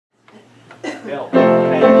Bill,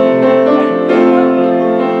 thank you.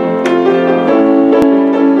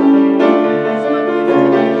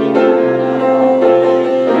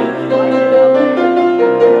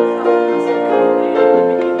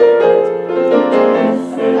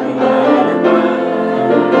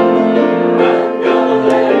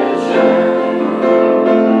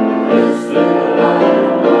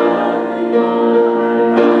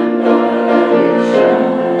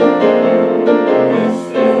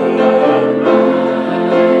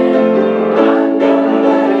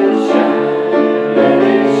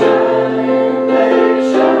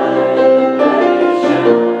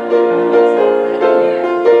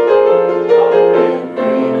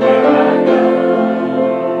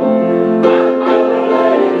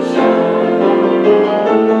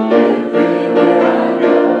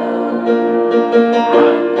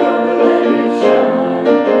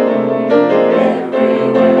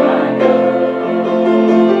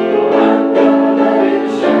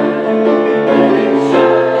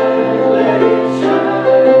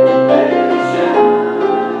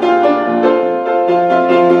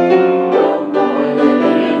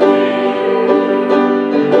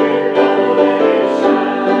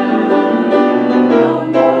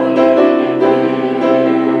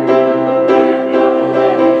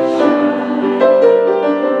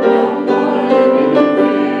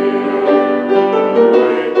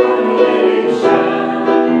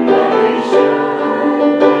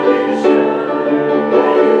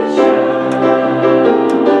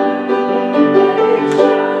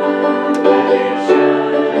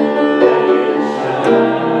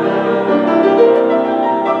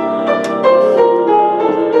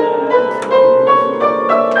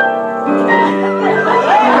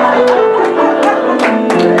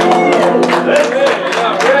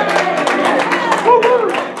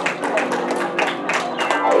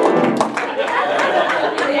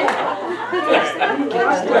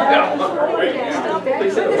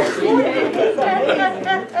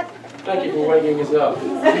 Thank you for waking us up.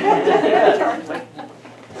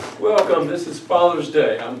 Welcome, this is Father's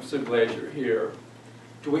Day. I'm so glad you're here.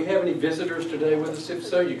 Do we have any visitors today with us? If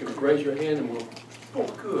so, you can raise your hand and we'll, oh,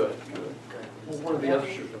 good. Well, one of the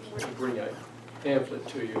others should bring a pamphlet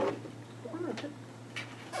to you.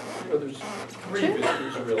 Oh, there's 3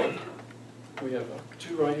 visitors, really. We have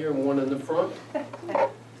 2 right here and 1 in the front.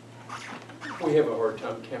 We have a hard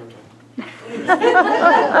time counting.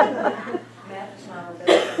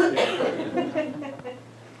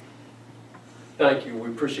 Thank you. We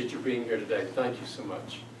appreciate you being here today. Thank you so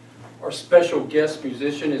much. Our special guest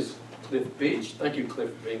musician is Cliff Beach. Thank you, Cliff,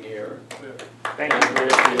 for being here. Thank you.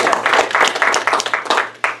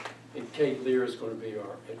 And Kate Lear is going to be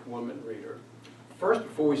our woman reader. First,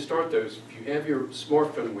 before we start those, if you have your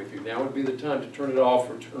smartphone with you, now would be the time to turn it off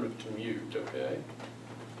or turn it to mute, okay?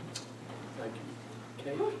 Thank you.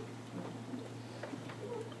 Kate?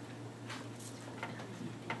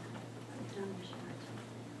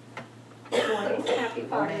 Good morning. Happy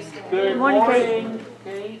Father's Day. Good morning,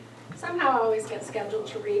 Kate. Somehow I always get scheduled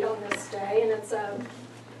to read on this day, and it's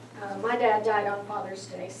my dad died on Father's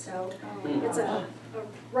Day, so it's a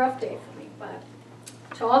rough day for me. But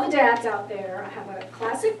to all the dads out there, I have a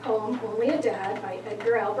classic poem, Only a Dad, by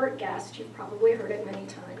Edgar Albert Guest. You've probably heard it many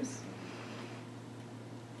times.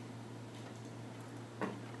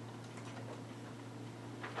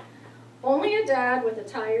 Only a dad with a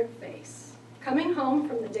tired face, coming home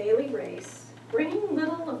from the daily race, bringing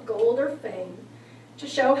little of gold or fame to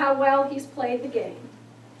show how well he's played the game,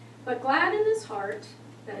 but glad in his heart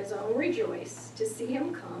that his own rejoice to see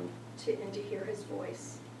him come and to hear his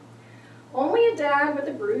voice. Only a dad with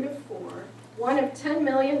a brood of 4, one of 10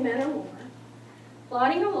 million men or more,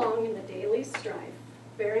 plodding along in the daily strife,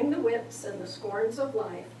 bearing the whips and the scorns of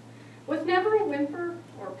life, with never a whimper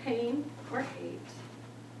or pain or hate,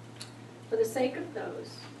 for the sake of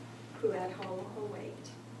those who at home await.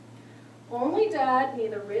 Only dad,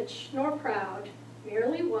 neither rich nor proud,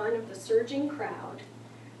 merely one of the surging crowd,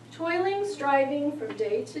 toiling, striving from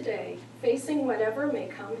day to day, facing whatever may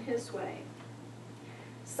come his way.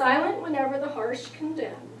 Silent whenever the harsh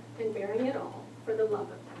condemn, and bearing it all for the love of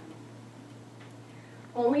them.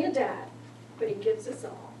 Only a dad, but he gives us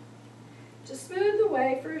all, to smooth the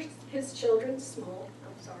way for his children's small,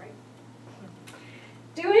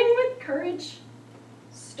 doing with courage,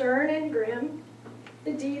 stern and grim,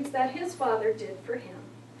 the deeds that his father did for him.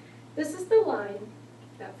 This is the line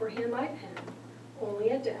that for him I pen, only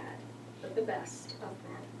a dad, but the best of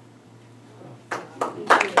men.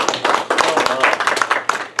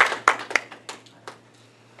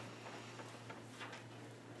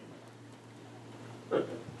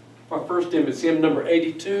 Our first hymn is hymn number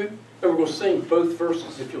 82, And we're going to sing both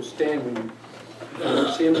verses if you'll stand when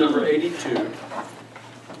you see hymn number 82,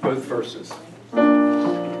 both verses.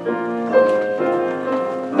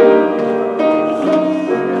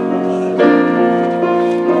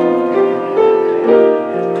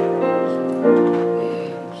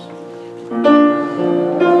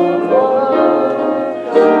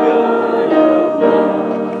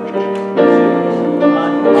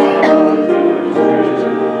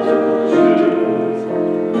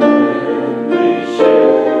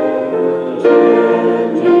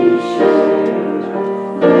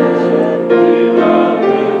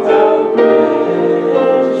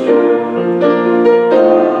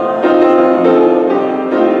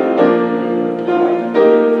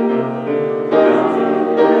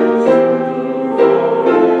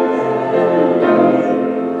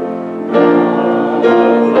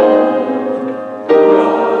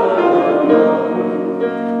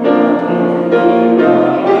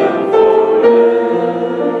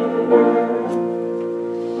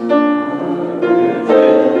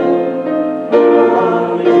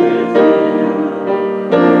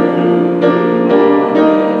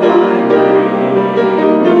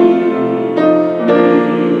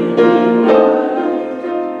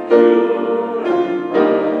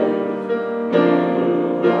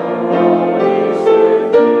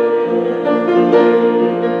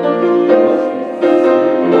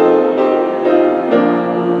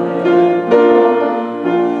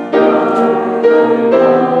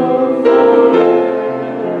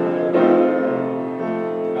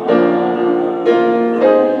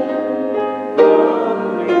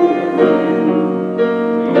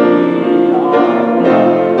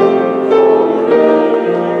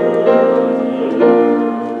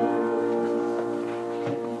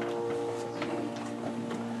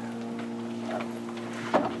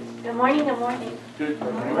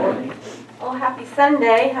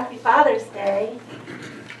 Sunday, happy Father's Day.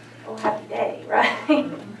 Oh, happy day, right?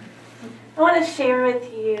 I want to share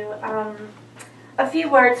with you a few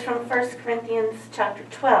words from 1 Corinthians chapter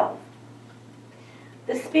 12.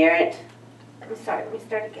 Let me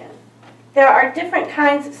start again. There are different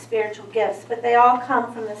kinds of spiritual gifts, but they all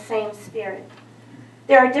come from the same Spirit.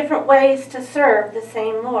 There are different ways to serve the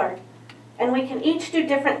same Lord, and we can each do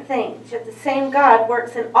different things, yet the same God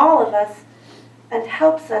works in all of us and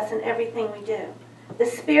helps us in everything we do. The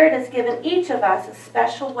Spirit has given each of us a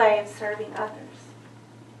special way of serving others.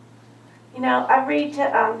 You know, I read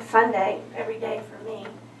Sunday every day for me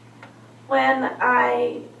when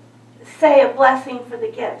I say a blessing for the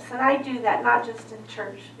gifts. And I do that not just in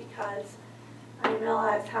church because I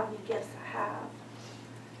realize how many gifts I have.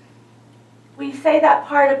 We say that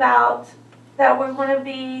part about that we're going to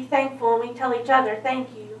be thankful, and we tell each other,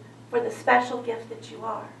 thank you for the special gift that you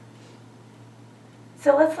are.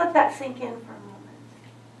 So let's let that sink in for a moment.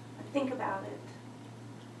 Think about it.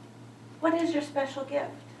 What is your special gift?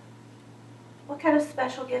 What kind of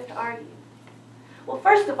special gift are you? Well,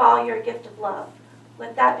 first of all, you're a gift of love.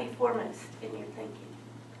 Let that be foremost in your thinking.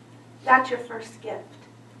 That's your first gift.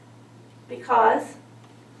 Because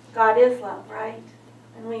God is love, right?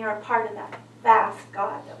 And we are a part of that vast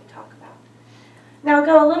God that we talk about. Now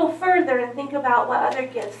go a little further and think about what other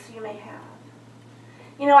gifts you may have.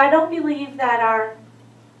 You know, I don't believe that our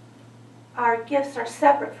gifts are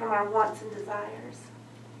separate from our wants and desires.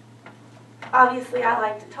 Obviously, I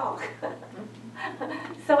like to talk.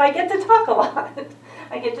 So I get to talk a lot.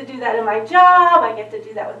 I get to do that in my job. I get to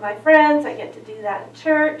do that with my friends. I get to do that in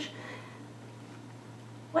church.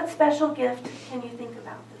 What special gift can you think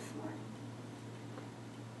about this morning?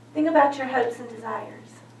 Think about your hopes and desires.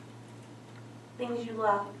 Things you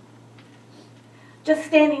love. Just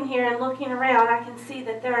standing here and looking around, I can see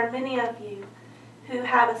that there are many of you who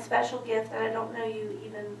have a special gift that I don't know you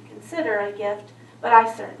even consider a gift, but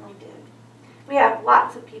I certainly do. We have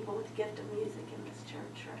lots of people with the gift of music in this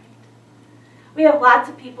church, right? We have lots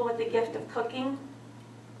of people with the gift of cooking.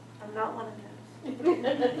 I'm not one of those.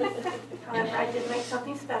 However, I did make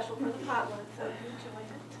something special for the potluck, so enjoy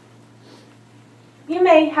it. You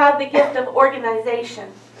may have the gift of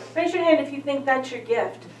organization. Raise your hand if you think that's your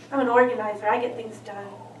gift. I'm an organizer. I get things done.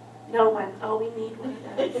 No one. Oh, we need one of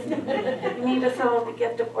those. We need someone with the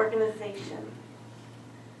gift of organization.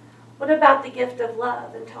 What about the gift of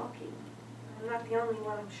love and talking? I'm not the only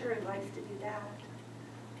one, I'm sure, who likes to do that.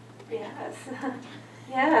 Yes.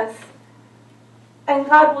 Yes. And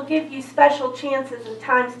God will give you special chances and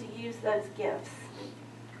times to use those gifts.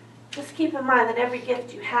 Just keep in mind that every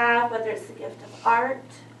gift you have, whether it's the gift of art,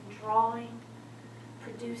 drawing,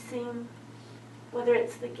 producing, whether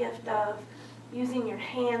it's the gift of using your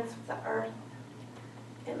hands with the earth.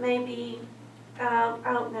 It may be, I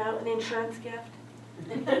don't know, an insurance gift.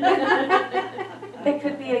 It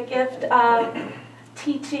could be a gift of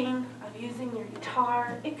teaching, of using your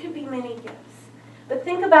guitar. It could be many gifts. But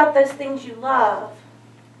think about those things you love.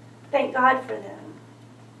 Thank God for them.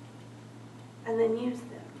 And then use them.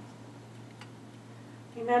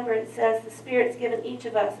 Remember, it says the Spirit's given each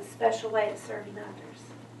of us a special way of serving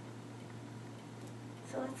others.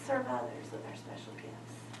 So let's serve others with our special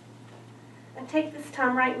gifts. And take this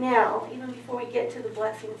time right now, even before we get to the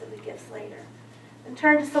blessings of the gifts later, and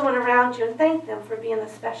turn to someone around you and thank them for being the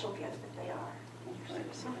special gift that they are.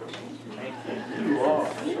 You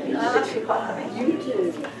are. You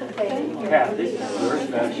too. Kathy, you're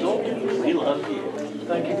special. We love you.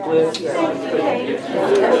 Thank you, Cliff.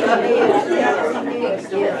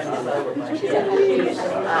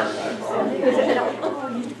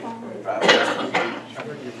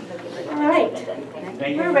 All right.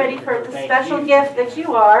 We're ready for the special gift that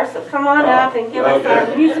you are, so come on up and give us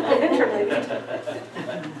our musical interlude.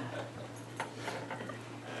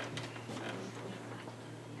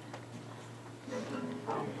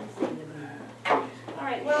 All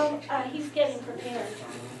right, well, he's getting prepared.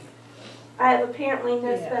 I have apparently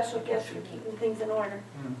no special gifts for keeping things in order.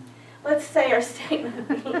 Let's say our statement.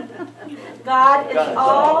 God is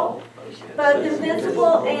all, both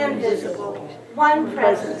invisible and visible. One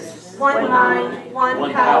presence, one mind,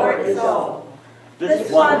 one power is all. This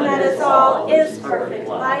one that is all is perfect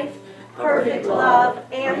life, perfect love,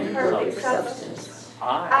 and perfect substance.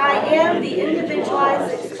 I am the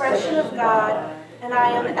individualized expression of God, and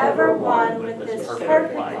I am ever one with this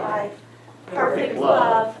perfect life, perfect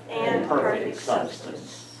love, and perfect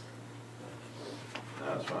substance.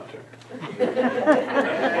 That's my turn.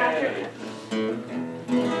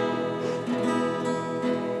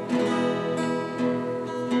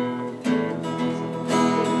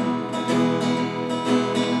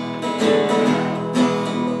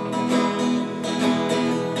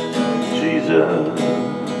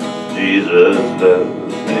 Jesus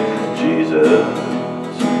loves me,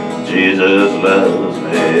 Jesus loves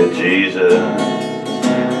me,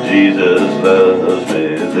 Jesus loves me,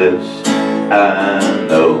 this I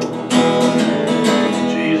know.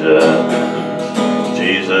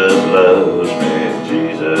 Jesus loves me,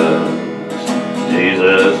 Jesus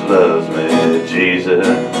loves me, Jesus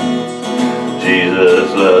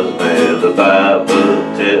loves me, the Bible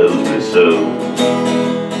tells me so.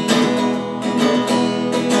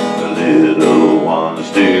 Little ones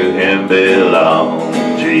to him belong,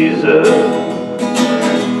 Jesus.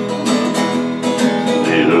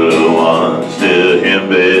 Little ones to him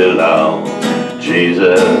belong,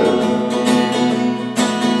 Jesus.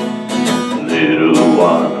 Little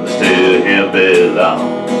ones to him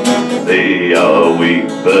belong. They are weak,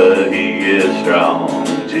 but he is strong,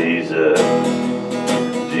 Jesus.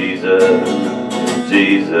 Jesus,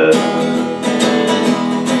 Jesus.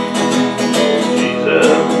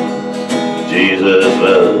 Jesus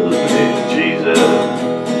loves me, Jesus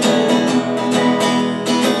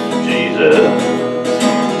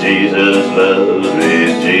loves me,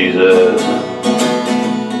 Jesus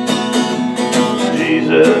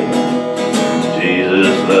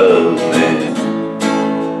loves me,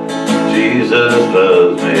 Jesus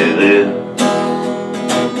loves me, then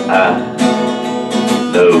I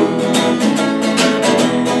know.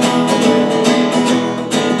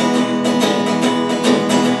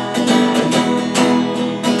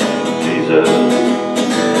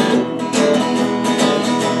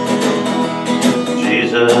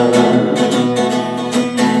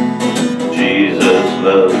 Jesus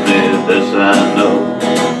loves me, this I know.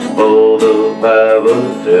 Oh, the Bible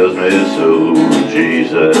tells me so.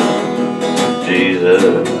 Jesus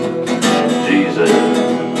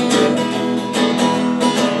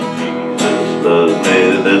loves me,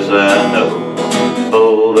 this I know.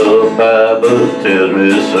 Oh, the Bible tells me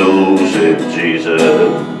so. Say Jesus.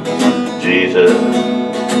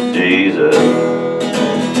 Jesus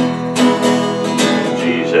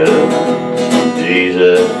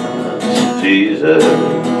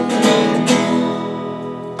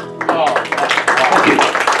Thank you.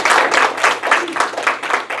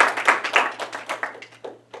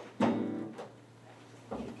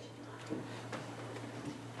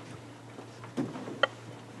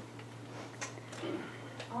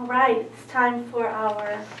 All right, it's time for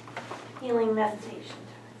our healing meditation.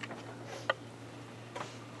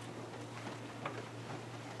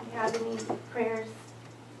 Do you have any prayers?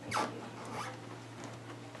 Thank you.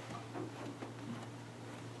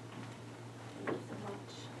 Thank you so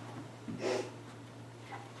much.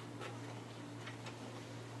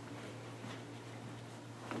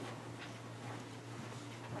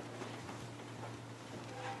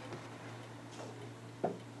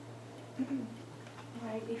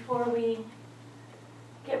 before we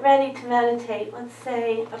get ready to meditate, let's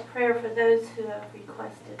say a prayer for those who have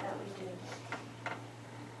requested that we do.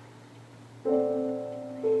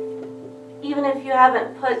 Even if you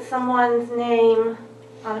haven't put someone's name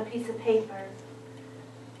on a piece of paper,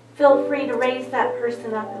 feel free to raise that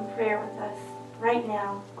person up in prayer with us right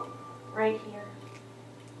now, right here.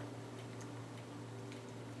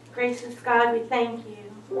 Gracious God, we thank you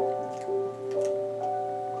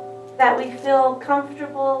that we feel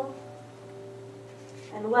comfortable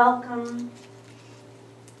and welcome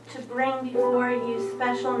to bring before you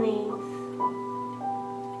special needs,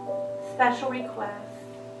 special requests,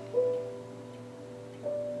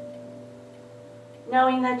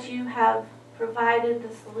 knowing that you have provided the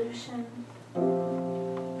solution,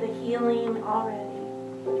 the healing already.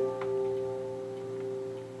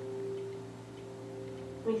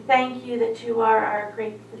 We thank you that you are our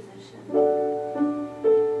great physician,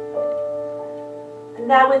 and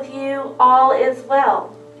that with you all is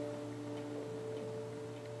well,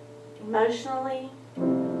 emotionally,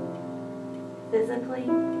 physically,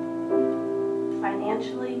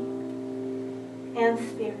 financially, and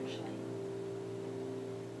spiritually.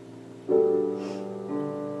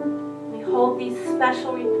 We hold these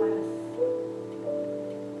special requests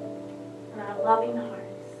in our loving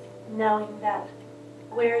hearts, knowing that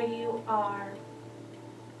where you are,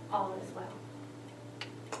 all is well.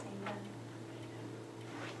 Amen.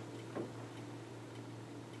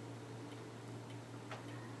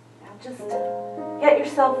 Now just get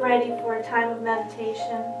yourself ready for a time of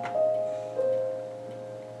meditation.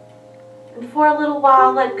 And for a little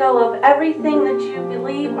while, let go of everything that you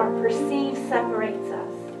believe or perceive separates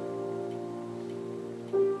us.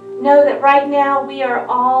 Know that right now we are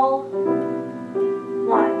all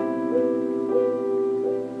one.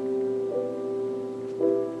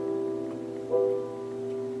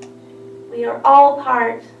 We are all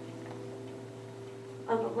part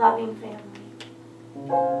of a loving family.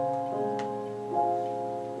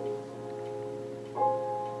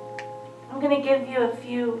 I'm going to give you a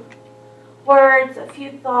few words, a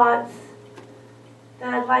few thoughts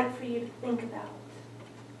that I'd like for you to think about.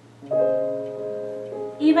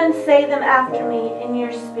 Even say them after me in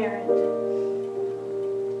your spirit.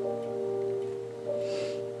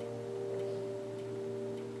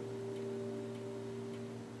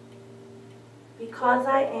 Because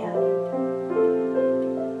I am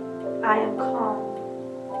calm.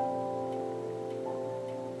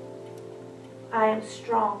 I am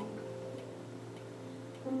strong.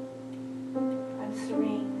 I'm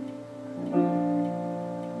serene.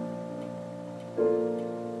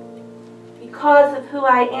 Because of who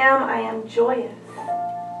I am joyous.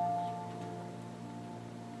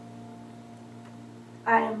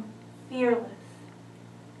 I am fearless.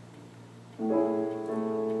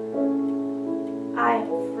 I am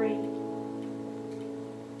free.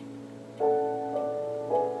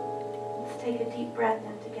 Let's take a deep breath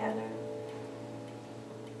in together.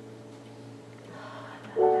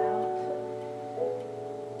 And out.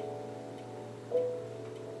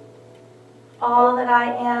 All that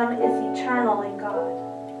I am is eternal in God.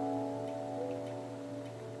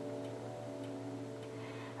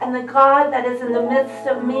 And the God that is in the midst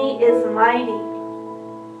of me is mighty.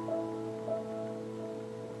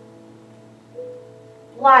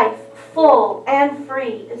 Life, full and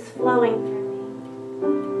free, is flowing through me.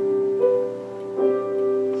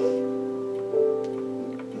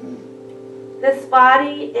 This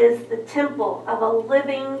body is the temple of a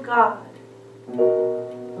living God.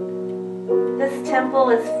 This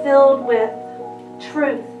temple is filled with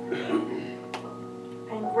truth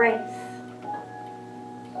and grace.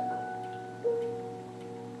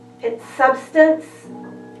 Its substance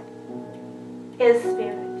is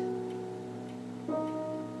spirit.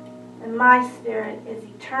 And my spirit is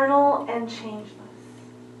eternal and changeless.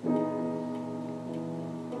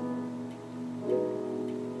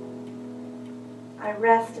 I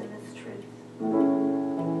rest in this truth.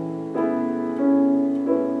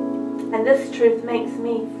 And this truth makes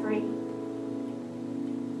me free.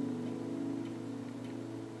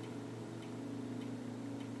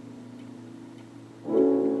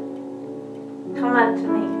 Come unto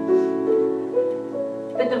me,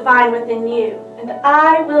 the divine within you, and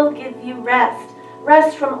I will give you rest.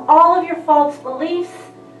 Rest from all of your false beliefs.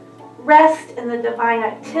 Rest in the divine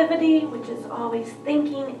activity, which is always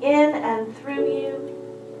thinking in and through you,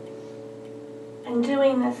 and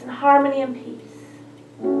doing this in harmony and peace.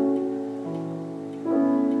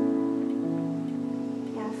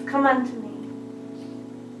 Yes, come unto me.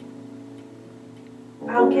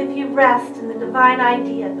 I'll give you rest in the divine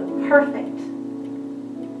idea, the perfect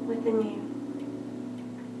within you.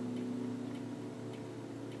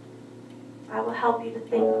 that will help you to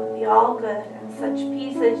think with the all good, and such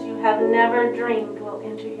peace as you have never dreamed will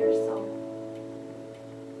enter your soul.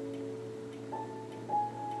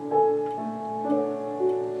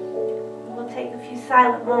 We'll take a few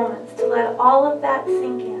silent moments to let all of that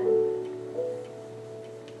sink in.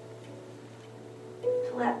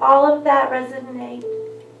 To let all of that resonate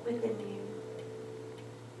within you.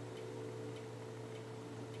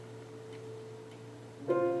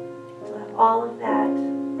 To let all of that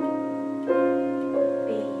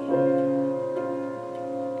be you.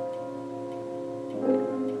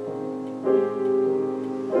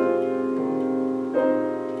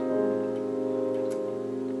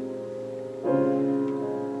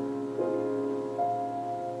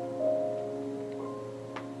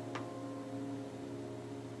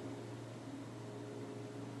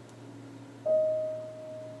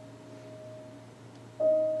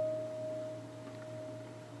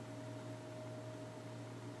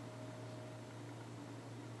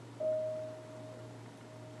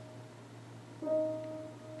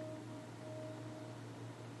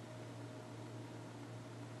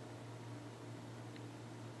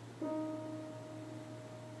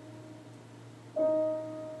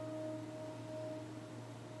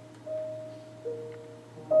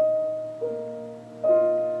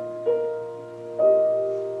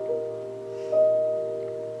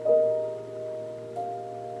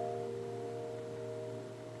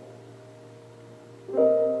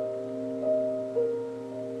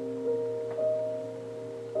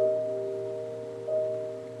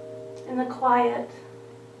 In the quiet,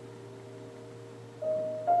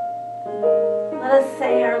 let us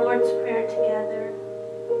say our Lord's Prayer together.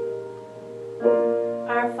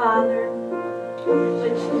 Our Father,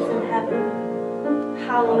 which is in heaven,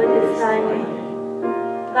 hallowed is thy name.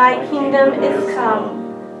 Thy kingdom is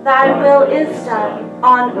come, thy will is done,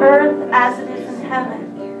 on earth as it is in heaven.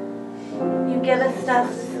 You give us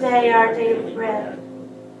this day our daily bread.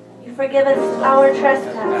 You forgive us our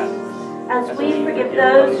trespasses, as we forgive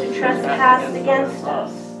those who trespass against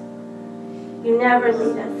us. You never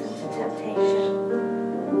lead us into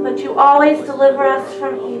temptation, but you always deliver us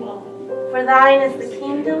from evil. For thine is the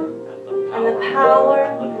kingdom, and the power,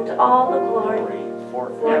 and all the glory,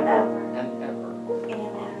 forever and ever.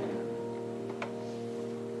 Amen.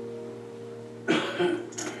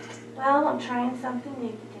 Well, I'm trying something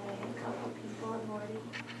new today. A couple people have already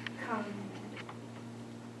commented.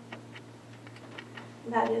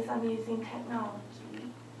 That is, I'm using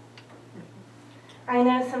technology. I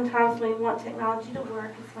know sometimes when we want technology to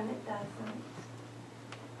work is when it doesn't.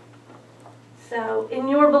 So, in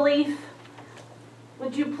your belief,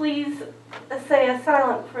 would you please say a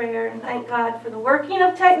silent prayer and thank God for the working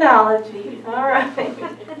of technology? All right.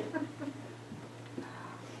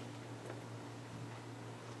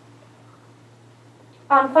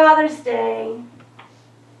 On Father's Day,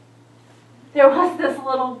 there was this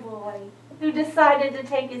little boy who decided to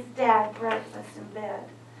take his dad breakfast in bed.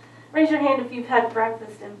 Raise your hand if you've had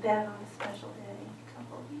breakfast in bed on a special day. A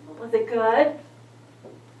couple of people. Was it good?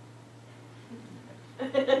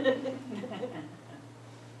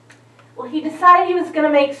 Well, he decided he was going to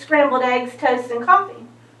make scrambled eggs, toast, and coffee.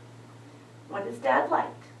 What his dad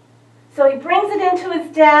liked. So he brings it into his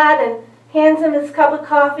dad and hands him his cup of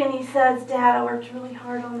coffee, and he says, "Dad, I worked really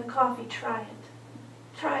hard on the coffee. Try it.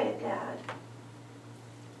 Try it, Dad."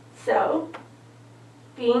 So,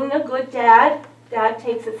 being a good dad, Dad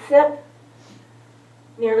takes a sip,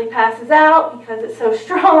 nearly passes out because it's so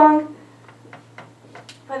strong.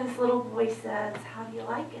 But his little boy says, "How do you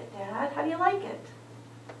like it, Dad? How do you like it?"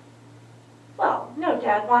 Well, no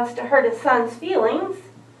dad wants to hurt his son's feelings.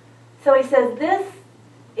 So he says, "This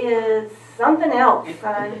is something else,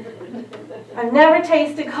 son. I've never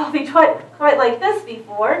tasted coffee quite like this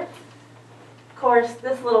before." Of course,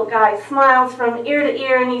 this little guy smiles from ear to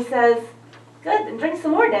ear and he says, "Good, then drink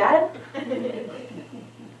some more, Dad."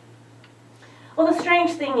 Well, the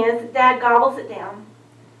strange thing is that Dad gobbles it down.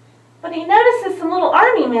 But he notices some little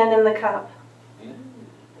army men in the cup.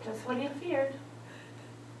 Just what he feared.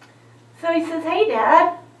 So he says, "Hey,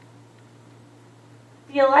 Dad,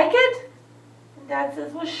 do you like it?" And Dad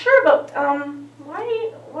says, "Well, sure, but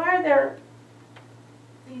why are there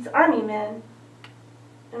these army men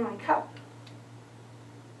in my cup?"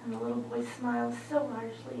 And the little boy smiles so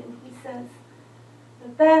largely and he says, "The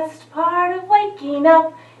best part of waking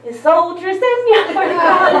up is soldiers in your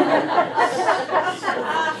cup."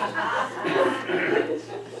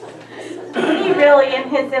 He really, in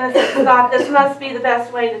his innocence, thought this must be the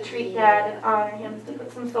best way to treat Dad and honor him, is to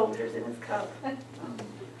put some soldiers in his cup.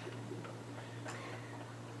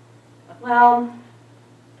 Well,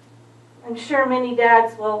 I'm sure many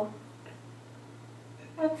dads will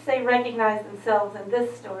let's say, recognize themselves in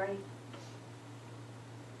this story.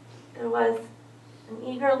 There was an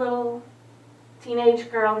eager little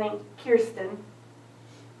teenage girl named Kirsten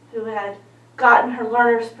who had gotten her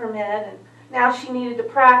learner's permit, and now she needed to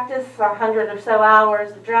practice 100 or so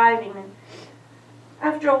hours of driving. And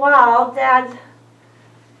after a while, Dad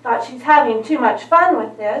thought she's having too much fun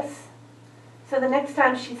with this. So the next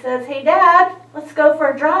time she says, "Hey Dad, let's go for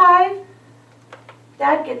a drive,"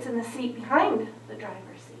 Dad gets in the seat behind the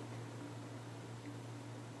driver's seat.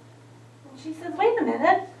 And she says, "Wait a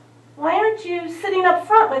minute, why aren't you sitting up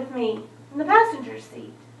front with me in the passenger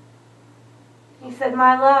seat?" He said,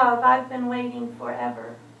 "My love, I've been waiting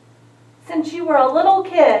forever. Since you were a little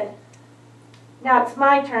kid, now it's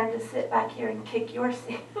my turn to sit back here and kick your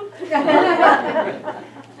seat."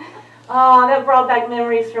 Oh, that brought back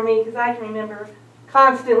memories for me, because I can remember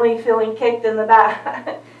constantly feeling kicked in the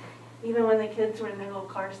back, even when the kids were in their little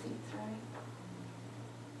car seats, right?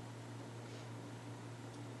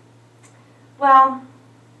 Well,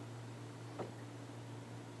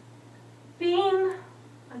 being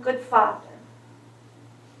a good father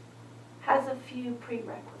has a few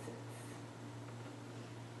prerequisites.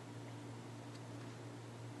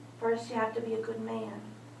 First, you have to be a good man.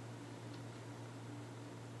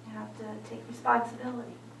 You have to take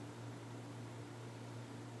responsibility.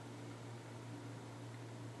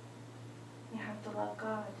 You have to love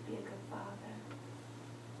God to be a good father.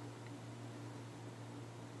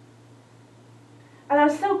 And I'm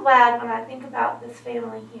so glad when I think about this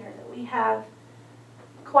family here that we have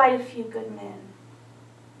quite a few good men.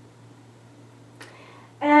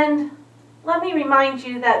 And let me remind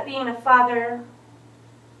you that being a father,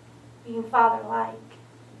 being father-like,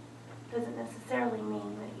 doesn't necessarily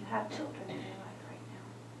mean that you have children in your life right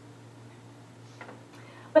now.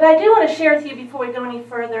 But I do want to share with you, before we go any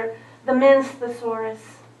further, the men's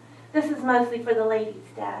thesaurus. This is mostly for the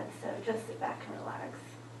ladies, Dad, so just sit back and relax.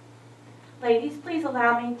 Ladies, please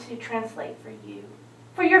allow me to translate for you,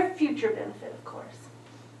 for your future benefit, of course.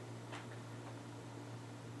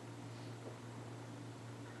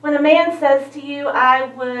 When a man says to you,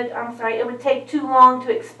 it would take too long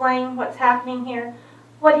to explain what's happening here,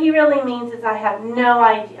 what he really means is, I have no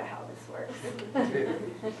idea how this works.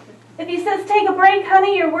 If he says, "Take a break,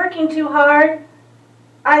 honey, you're working too hard,"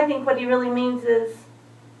 I think what he really means is,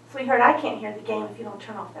 "Sweetheart, I can't hear the game if you don't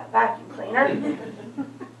turn off that vacuum cleaner."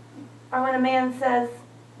 Or when a man says,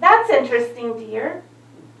 "That's interesting, dear,"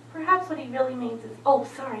 perhaps what he really means is, "Oh,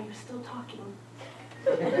 sorry, you're still talking."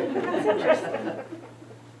 That's interesting.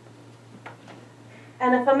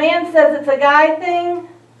 And if a man says it's a guy thing,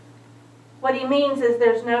 what he means is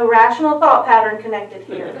there's no rational thought pattern connected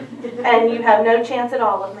here, and you have no chance at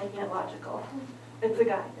all of making it logical. It's a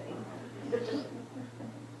guy thing.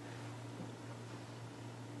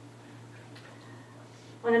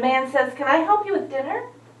 When a man says, "Can I help you with dinner?"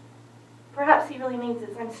 perhaps he really means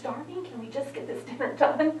is, "I'm starving, can we just get this dinner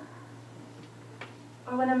done?"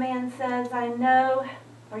 Or when a man says, "I know,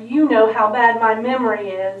 or you know how bad my memory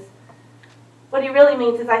is," what he really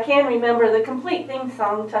means is, "I can remember the complete theme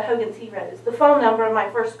song to Hogan's Heroes, the phone number of my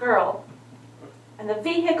first girl, and the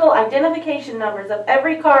vehicle identification numbers of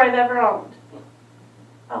every car I've ever owned.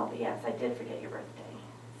 Oh, but yes, I did forget your birthday.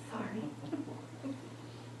 Sorry."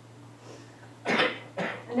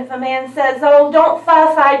 And if a man says, "Oh, don't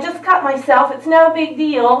fuss, I just cut myself, it's no big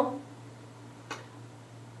deal,"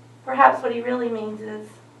 perhaps what he really means is,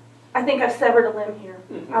 "I think I've severed a limb here.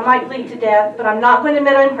 I might bleed to death, but I'm not going to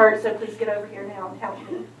admit I'm hurt, so please get over here now and help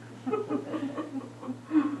me."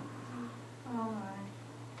 All right.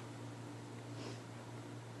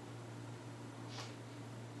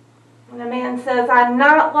 When a man says, "I'm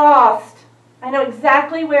not lost, I know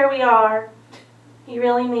exactly where we are," he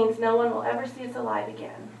really means no one will ever see us alive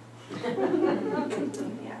again.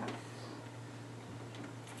 Yes.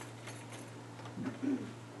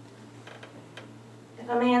 If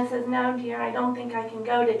a man says, "No, dear, I don't think I can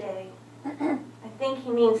go today," I think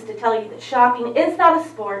he means to tell you that shopping is not a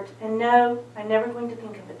sport, and no, I'm never going to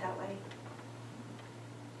think of it that way.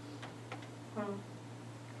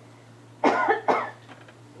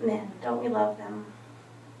 Men, don't we love them?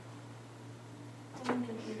 And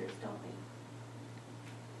computers, don't we?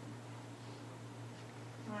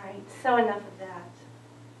 All right, so enough of that.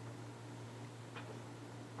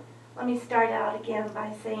 Let me start out again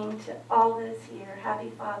by saying to all those here, Happy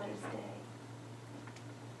Father's Day.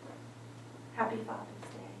 Happy Father's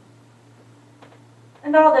Day.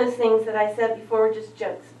 And all those things that I said before were just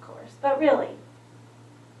jokes, of course, but really,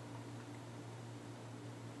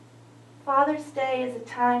 Father's Day is a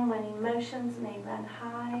time when emotions may run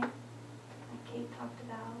high, like Kate talked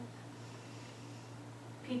about.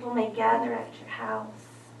 People may gather at your house.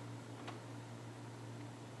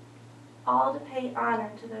 all to pay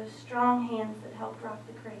honor to those strong hands that helped rock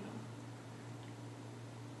the cradle.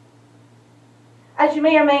 As you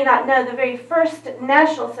may or may not know, the very first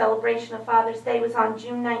national celebration of Father's Day was on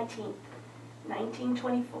June 19th,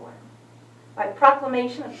 1924, by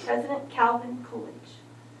proclamation of President Calvin Coolidge.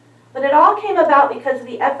 But it all came about because of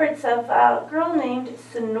the efforts of a girl named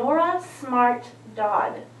Sonora Smart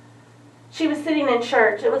Dodd. She was sitting in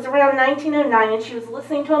church. It was around 1909, and she was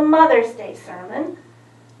listening to a Mother's Day sermon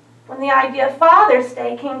when the idea of Father's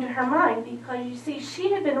Day came to her mind, because, you see,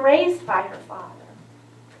 she had been raised by her father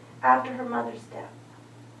after her mother's death.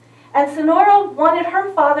 And Sonora wanted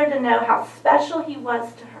her father to know how special he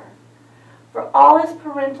was to her for all his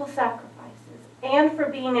parental sacrifices and for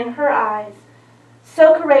being, in her eyes,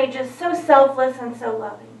 so courageous, so selfless, and so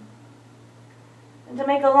loving. And to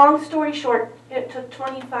make a long story short, it took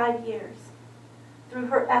 25 years through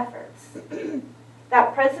her efforts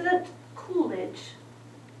that President Coolidge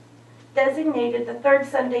designated the third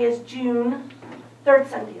Sunday as June, third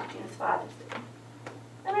Sunday of June as Father's Day.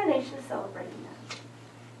 And our nation is celebrating that.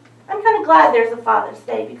 I'm kind of glad there's a Father's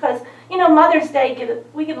Day because, you know, Mother's Day,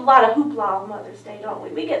 we get a lot of hoopla on Mother's Day, don't we?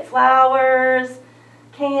 We get flowers,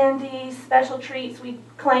 candy, special treats. We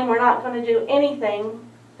claim we're not going to do anything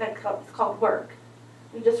that's called work.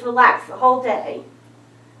 We just relax the whole day.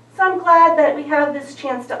 So I'm glad that we have this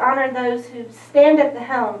chance to honor those who stand at the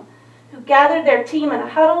helm, who gather their team in a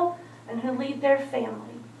huddle, and who lead their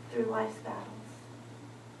family through life's battles.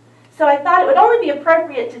 So I thought it would only be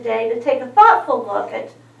appropriate today to take a thoughtful look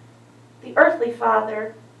at the earthly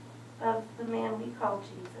father of the man we call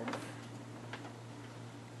Jesus.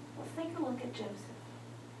 Let's take a look at Joseph.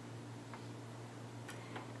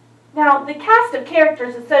 Now, the cast of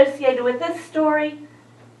characters associated with this story,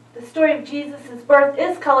 the story of Jesus' birth,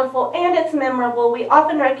 is colorful and it's memorable. We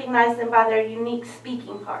often recognize them by their unique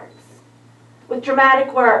speaking parts, with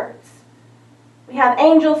dramatic words. We have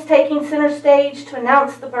angels taking center stage to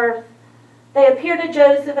announce the birth. They appear to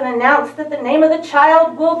Joseph and announce that the name of the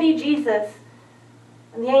child will be Jesus.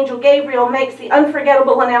 And the angel Gabriel makes the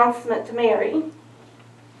unforgettable announcement to Mary.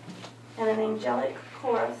 And an angelic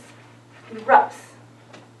chorus erupts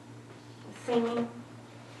with singing,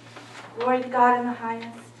 "Glory to God in the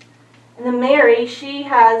highest." And then Mary, she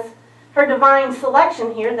has her divine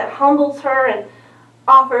selection here that humbles her and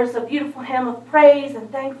offers a beautiful hymn of praise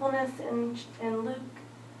and thankfulness in Luke.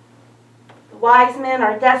 The wise men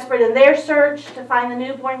are desperate in their search to find the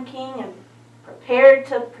newborn king and prepared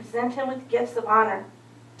to present him with gifts of honor.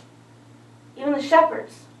 Even the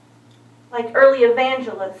shepherds, like early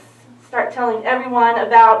evangelists, start telling everyone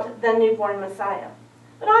about the newborn Messiah.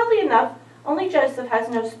 But oddly enough, only Joseph has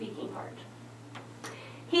no speaking part.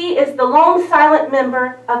 He is the lone silent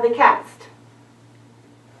member of the cast.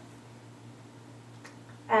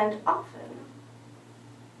 And often,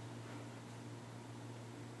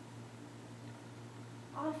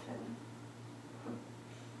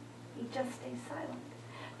 he just stays silent.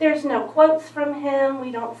 There's no quotes from him.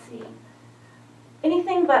 We don't see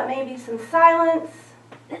anything but maybe some silence.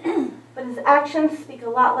 But his actions speak a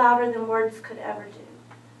lot louder than words could ever do.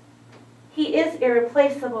 He is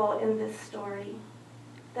irreplaceable in this story,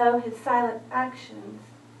 though his silent actions.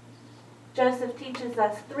 Joseph teaches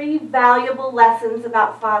us 3 valuable lessons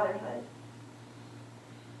about fatherhood.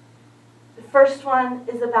 The first one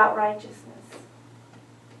is about righteousness.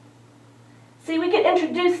 See, we get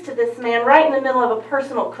introduced to this man right in the middle of a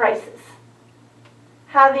personal crisis.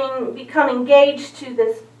 Having become engaged to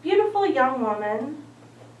this beautiful young woman,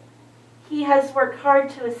 he has worked hard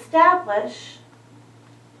to establish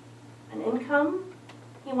an income.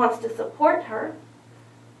 He wants to support her,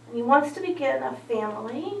 and he wants to begin a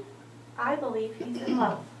family. I believe he's in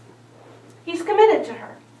love. He's committed to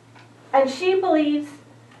her, and she believes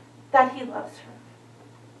that he loves her.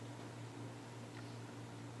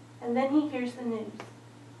 And then he hears the news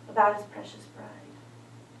about his precious bride.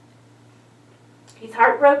 He's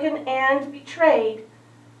heartbroken and betrayed,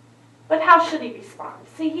 but how should he respond?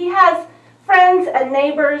 See, he has friends and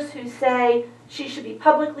neighbors who say she should be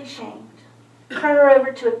publicly shamed. Turn her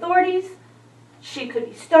over to authorities, she could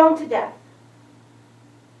be stoned to death.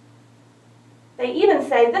 They even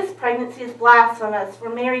say this pregnancy is blasphemous, where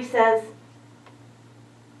Mary says,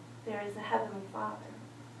 there is a heavenly Father.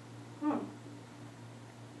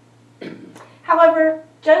 However,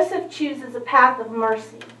 Joseph chooses a path of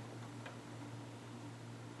mercy.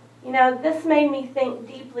 You know, this made me think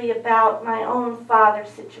deeply about my own father's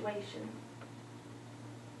situation.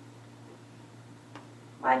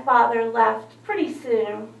 My father left pretty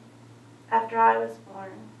soon after I was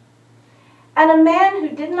born. And a man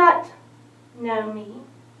who did not know me,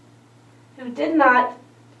 who did not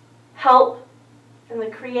help and the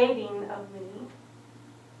creating of me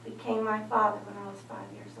became my father when I was 5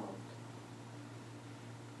 years old.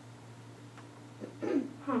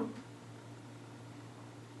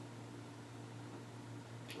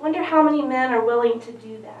 Wonder how many men are willing to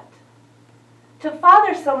do that. To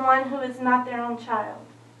father someone who is not their own child.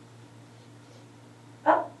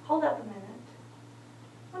 Oh, hold up a minute.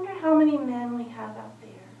 Wonder how many men we have out there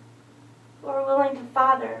who are willing to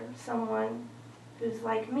father someone who's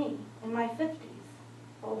like me, in my 50s.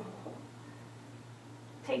 Oh,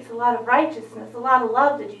 it takes a lot of righteousness, a lot of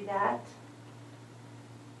love to do that.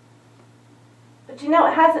 But you know,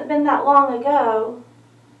 it hasn't been that long ago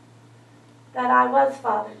that I was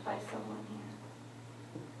fathered by someone here.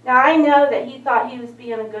 Now, I know that he thought he was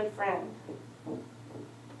being a good friend.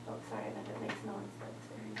 Oh, sorry, I know that makes noise, but it's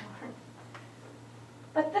very hard.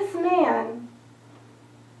 But this man,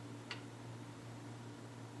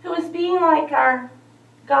 who was being like our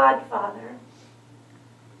godfather,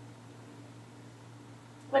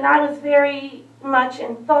 when I was very much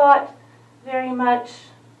in thought, very much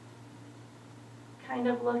kind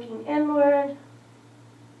of looking inward,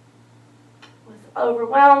 was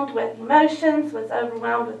overwhelmed with emotions, was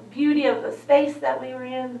overwhelmed with the beauty of the space that we were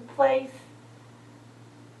in, the place,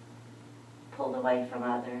 pulled away from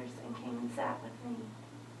others and came and sat with me.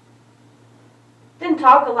 Didn't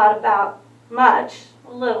talk a lot about much,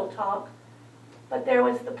 a little talk, but there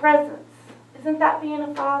was the presence. Isn't that being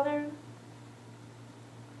a father?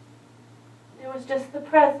 There was just the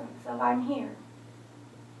presence of I'm here.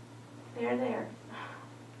 They're there.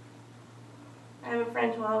 I have a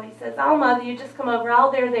friend who always says, I'll mother you, just come over,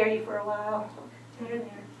 I'll there you for a while. They're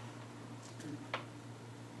there.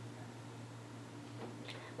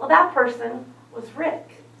 Well, that person was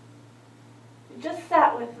Rick. He just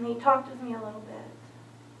sat with me, talked with me a little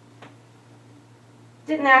bit.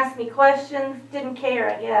 Didn't ask me questions, didn't care,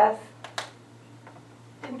 I guess.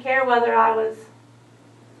 Didn't care whether I was,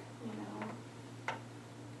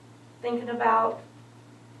 thinking about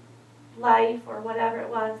life or whatever it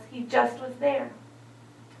was. He just was there.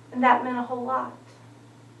 And that meant a whole lot.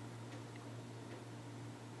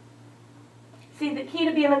 See, the key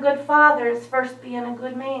to being a good father is first being a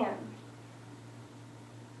good man.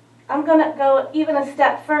 I'm going to go even a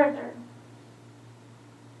step further.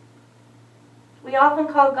 We often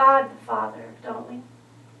call God the Father, don't we?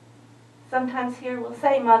 Sometimes here we'll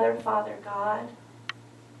say Mother, Father, God.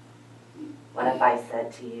 What if I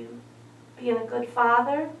said to you, being a good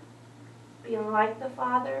father, being like the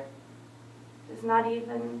Father, does not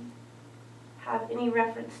even have any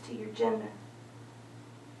reference to your gender?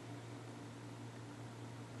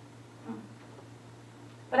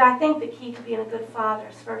 But I think the key to being a good father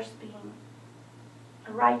is first being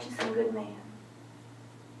a righteous and good man.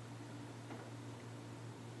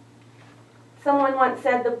 Someone once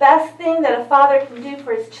said, the best thing that a father can do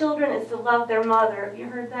for his children is to love their mother. Have you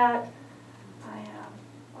heard that? I have.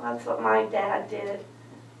 Well, that's what my dad did.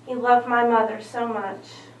 He loved my mother so much.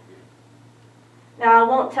 Now, I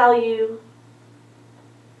won't tell you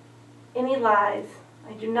any lies.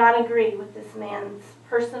 I do not agree with this man's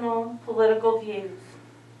personal political views.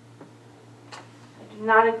 I do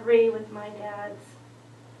not agree with my dad's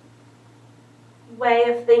way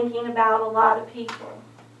of thinking about a lot of people.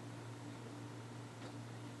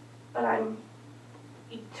 But I'm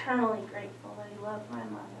eternally grateful that he loved my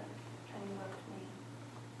mother and he loved me.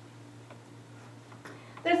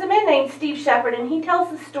 There's a man named Steve Shepard, and he tells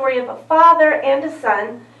the story of a father and a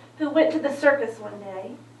son who went to the circus one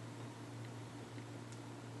day.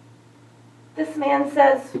 This man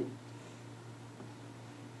says,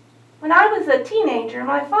 when I was a teenager,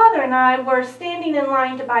 my father and I were standing in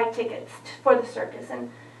line to buy tickets for the circus,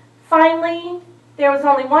 and finally there was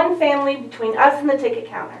only one family between us and the ticket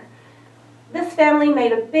counter. This family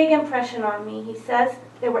made a big impression on me. He says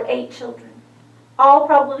there were 8 children, all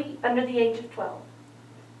probably under the age of 12.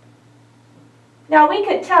 Now we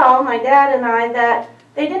could tell, my dad and I, that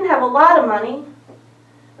they didn't have a lot of money,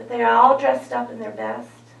 but they were all dressed up in their best.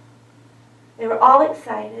 They were all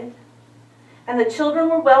excited, and the children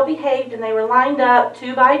were well behaved, and they were lined up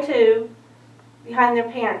 2 by 2 behind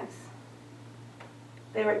their parents.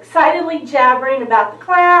 They were excitedly jabbering about the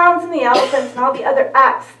clowns and the elephants and all the other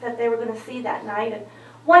acts that they were going to see that night, and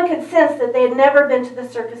one could sense that they had never been to the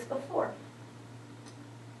circus before.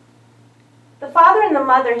 The father and the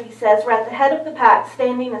mother, he says, were at the head of the pack,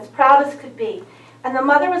 standing as proud as could be, and the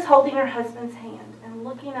mother was holding her husband's hand and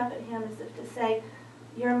looking up at him as if to say,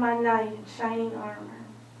 "You're my knight in shining armor."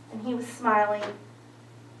 And he was smiling,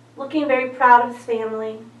 looking very proud of his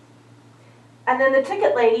family. And then the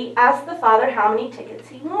ticket lady asked the father how many tickets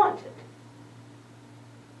he wanted.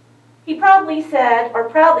 He probably said, or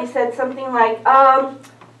proudly said something like,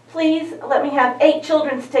 please let me have 8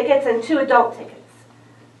 children's tickets and 2 adult tickets.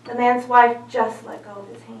 The man's wife just let go of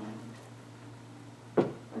his hand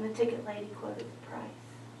when the ticket lady quoted the price.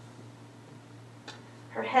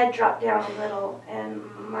 Her head dropped down a little, and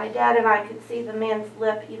my dad and I could see the man's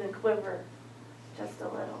lip even quiver just a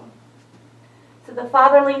little. So the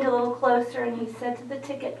father leaned a little closer, and he said to the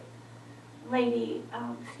ticket lady,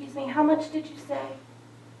 excuse me, how much did you say?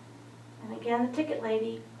 And again, the ticket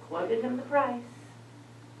lady quoted him the price.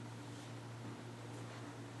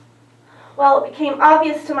 Well, it became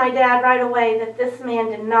obvious to my dad right away that this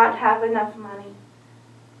man did not have enough money.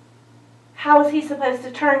 How was he supposed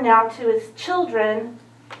to turn now to his children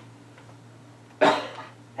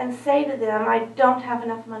and say to them, I don't have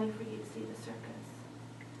enough money for you to see the circus?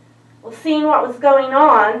 Well, seeing what was going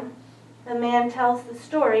on, the man tells the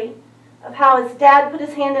story of how his dad put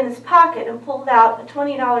his hand in his pocket and pulled out a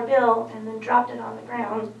 $20 bill and then dropped it on the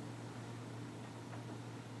ground.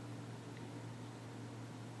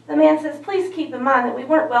 The man says, please keep in mind that we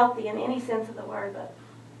weren't wealthy in any sense of the word, but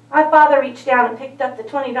my father reached down and picked up the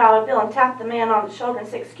 $20 bill and tapped the man on the shoulder and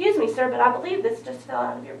said, excuse me, sir, but I believe this just fell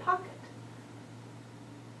out of your pocket.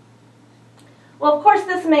 Well, of course,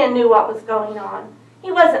 this man knew what was going on.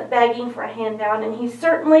 He wasn't begging for a handout, and he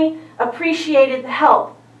certainly appreciated the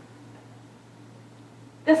help.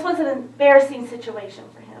 This was an embarrassing situation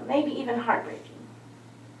for him, maybe even heartbreaking.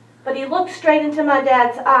 But he looked straight into my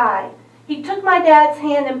dad's eye. He took my dad's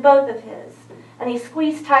hand in both of his, and he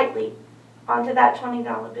squeezed tightly onto that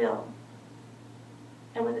 $20 bill.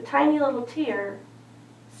 And with a tiny little tear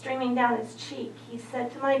streaming down his cheek, he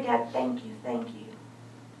said to my dad, thank you, thank you.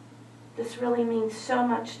 This really means so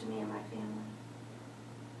much to me and my family.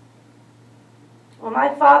 Well,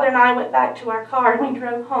 my father and I went back to our car and we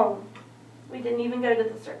drove home. We didn't even go to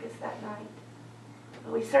the circus that night,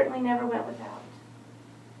 but we certainly never went without.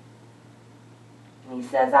 And he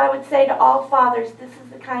says, I would say to all fathers, this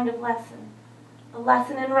is the kind of lesson, a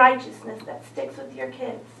lesson in righteousness that sticks with your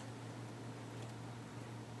kids.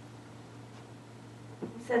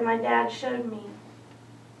 He said, my dad showed me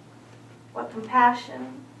what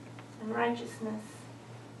compassion and righteousness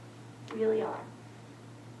really are.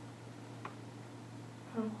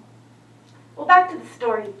 Well, back to the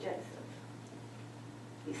story of Joseph.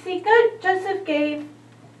 You see, Joseph gave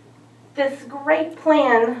this great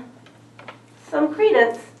plan some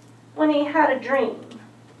credence when he had a dream.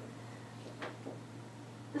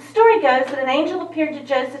 The story goes that an angel appeared to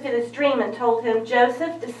Joseph in his dream and told him,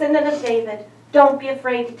 Joseph, descendant of David, don't be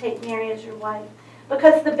afraid to take Mary as your wife,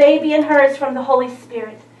 because the baby in her is from the Holy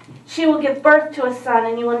Spirit. She will give birth to a son,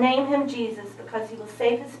 and you will name him Jesus, because he will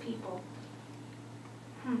save his people.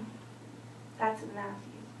 That's in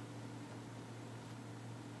Matthew.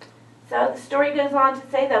 So the story goes on to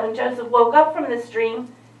say that when Joseph woke up from this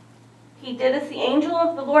dream, he did as the angel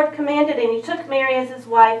of the Lord commanded, and he took Mary as his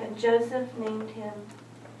wife, and Joseph named him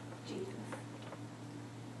Jesus.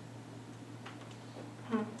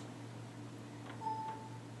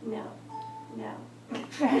 No.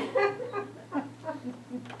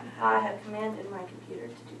 I have commanded my computer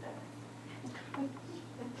to do that.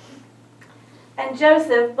 And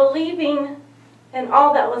Joseph, believing in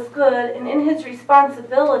all that was good and in his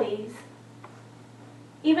responsibilities,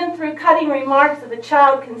 even through cutting remarks of a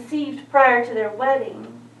child conceived prior to their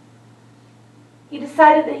wedding, he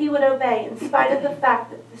decided that he would obey in spite of the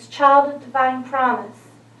fact that this child of divine promise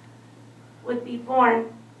would be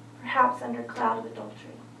born perhaps under a cloud of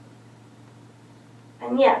adultery.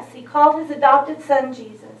 And yes, he called his adopted son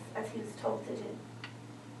Jesus, as he was told to do.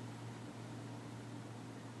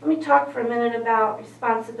 Let me talk for a minute about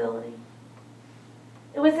responsibility.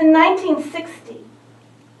 It was in 1960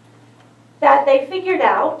 that they figured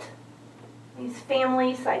out, these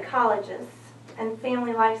family psychologists and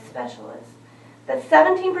family life specialists, that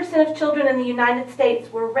 17% of children in the United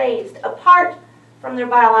States were raised apart from their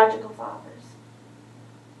biological fathers.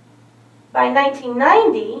 By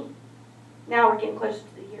 1990, now we're getting closer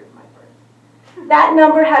to the year of my birth, that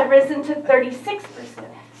number had risen to 36%.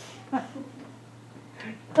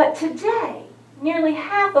 But today, nearly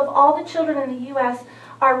half of all the children in the U.S.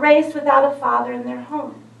 are raised without a father in their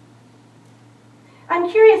home. I'm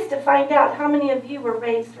curious to find out how many of you were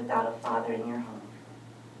raised without a father in your home.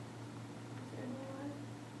 Is there anyone?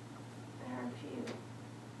 There are a few.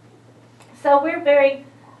 So we're very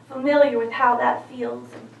familiar with how that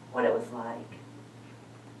feels and what it was like.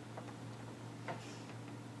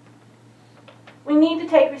 We need to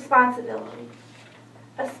take responsibility,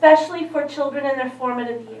 especially for children in their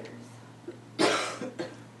formative years.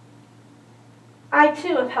 I,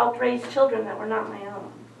 too, have helped raise children that were not my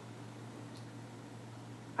own.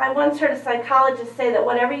 I once heard a psychologist say that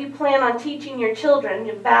whatever you plan on teaching your children,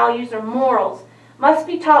 your values or morals, must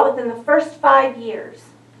be taught within the first 5 years.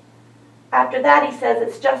 After that, he says,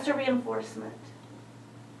 it's just a reinforcement.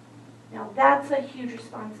 Now, that's a huge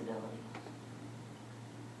responsibility.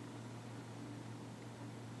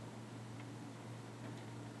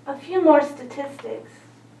 A few more statistics.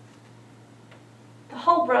 The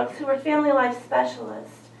Holbrooks, who were family life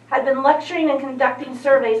specialists, had been lecturing and conducting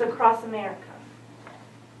surveys across America.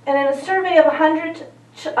 And in a survey of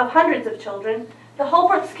hundreds of children, the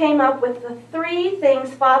Holbrooks came up with the 3 things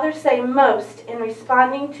fathers say most in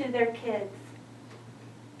responding to their kids.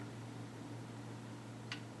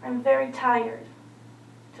 I'm very tired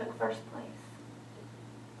took first place.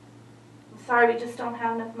 I'm sorry, we just don't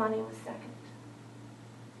have enough money was second.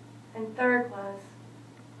 And third was,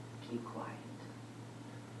 keep quiet.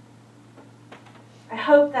 I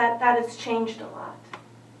hope that has changed a lot.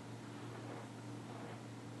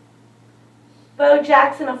 Bo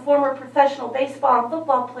Jackson, a former professional baseball and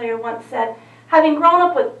football player, once said, having grown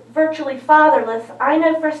up with virtually fatherless, I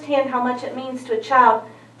know firsthand how much it means to a child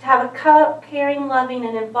to have a caring, loving,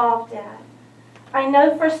 and involved dad. I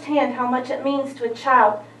know firsthand how much it means to a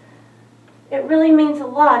child. It really means a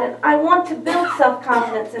lot, and I want to build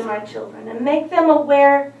self-confidence in my children and make them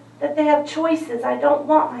aware that they have choices. I don't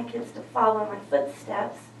want my kids to follow my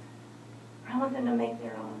footsteps. I want them to make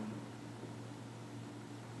their own.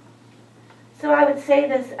 So I would say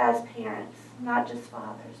this as parents, not just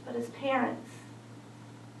fathers, but as parents.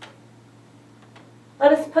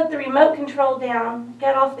 Let us put the remote control down,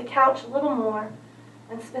 get off the couch a little more,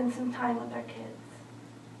 and spend some time with our kids.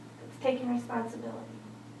 It's taking responsibility.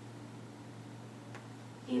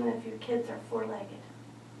 Even if your kids are 4-legged.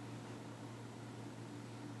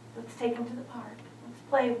 Let's take them to the park. Let's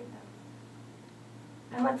play with them.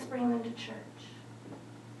 And let's bring them to church.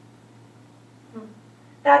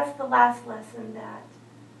 That's the last lesson that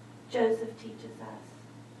Joseph teaches us.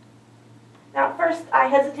 Now, at first, I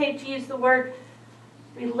hesitate to use the word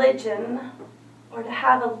religion or to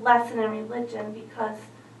have a lesson in religion because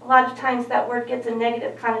a lot of times that word gets a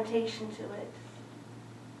negative connotation to it.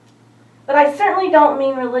 But I certainly don't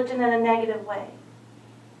mean religion in a negative way.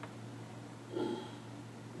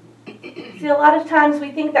 See, a lot of times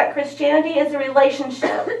we think that Christianity is a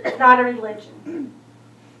relationship, not a religion.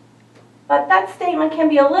 But that statement can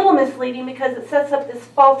be a little misleading because it sets up this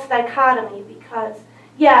false dichotomy because,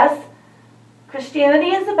 yes,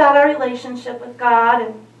 Christianity is about our relationship with God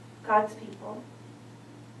and God's people.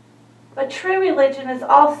 But true religion is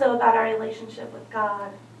also about our relationship with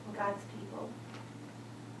God and God's people.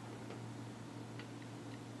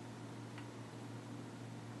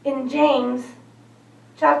 In James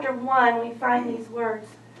chapter 1, we find these words.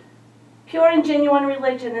 Pure and genuine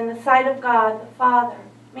religion in the sight of God the Father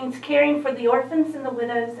means caring for the orphans and the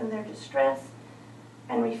widows in their distress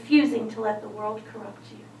and refusing to let the world corrupt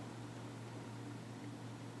you.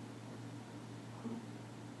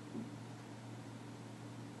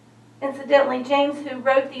 Incidentally, James, who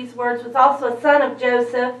wrote these words, was also a son of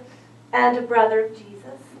Joseph and a brother of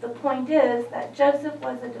Jesus. The point is that Joseph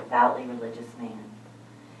was a devoutly religious man.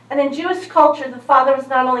 And in Jewish culture, the father was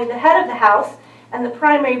not only the head of the house and the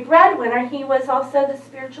primary breadwinner, he was also the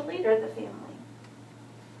spiritual leader of the family.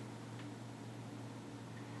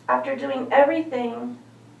 After doing everything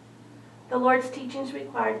the Lord's teachings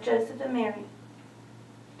required Joseph and Mary,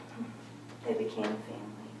 they became a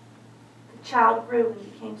family. The child grew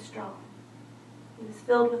and became strong. He was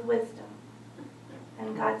filled with wisdom,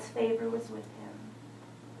 and God's favor was with him.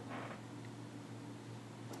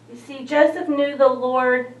 You see, Joseph knew the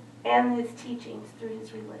Lord and his teachings through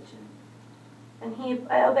his religion, and he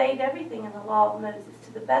obeyed everything in the law of Moses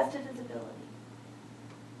to the best of his ability.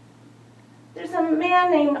 There's a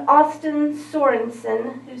man named Austin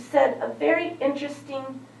Sorensen who said a very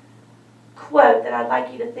interesting quote that I'd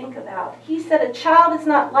like you to think about. He said, a child is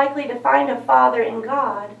not likely to find a father in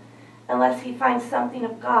God unless he finds something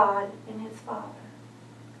of God in his father.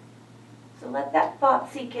 So let that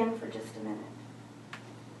thought sink in for just a minute.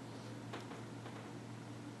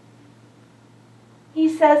 He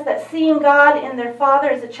says that seeing God in their father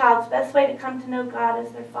is a child's best way to come to know God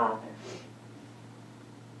as their father.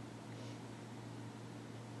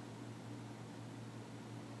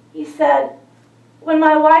 He said, when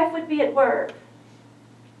my wife would be at work,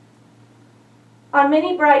 on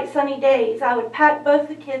many bright sunny days, I would pack both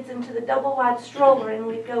the kids into the double-wide stroller and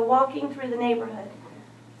we'd go walking through the neighborhood,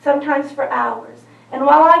 sometimes for hours. And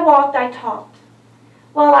while I walked, I talked.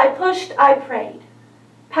 While I pushed, I prayed.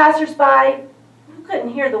 Passers-by who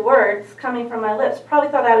couldn't hear the words coming from my lips probably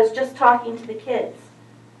thought I was just talking to the kids.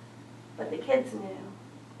 But the kids knew.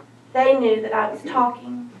 They knew that I was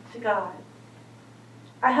talking to God.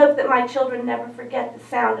 I hope that my children never forget the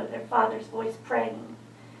sound of their father's voice praying.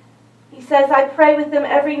 He says, I pray with them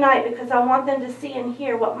every night because I want them to see and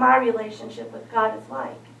hear what my relationship with God is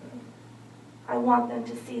like. I want them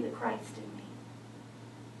to see the Christ in me.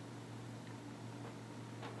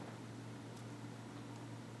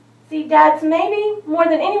 See, dads, maybe more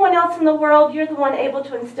than anyone else in the world, you're the one able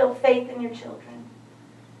to instill faith in your children.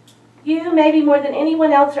 You, maybe more than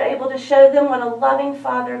anyone else, are able to show them what a loving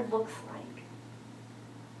father looks like.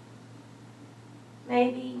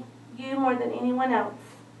 Maybe you, more than anyone else,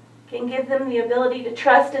 can give them the ability to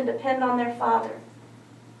trust and depend on their father.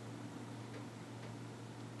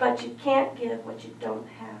 But you can't give what you don't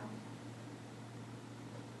have.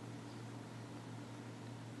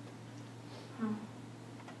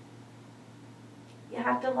 You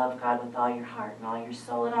have to love God with all your heart and all your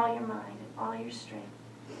soul and all your mind and all your strength.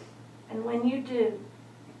 And when you do,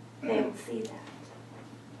 they will see that.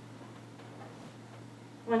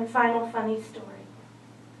 One final funny story.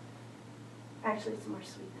 Actually, it's more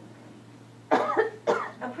sweet than funny.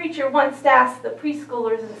 A preacher once asked the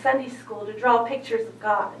preschoolers in Sunday school to draw pictures of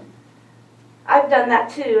God. I've done that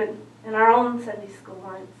too in our own Sunday school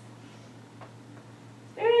once.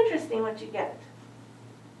 It's very interesting what you get.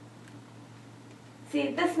 See,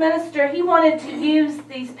 this minister, he wanted to use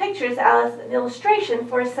these pictures as an illustration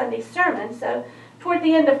for his Sunday sermon. So toward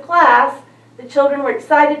the end of class, the children were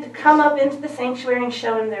excited to come up into the sanctuary and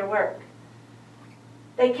show him their work.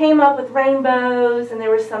 They came up with rainbows, and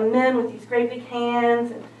there were some men with these great big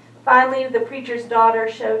hands. And finally, the preacher's daughter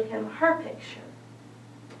showed him her picture.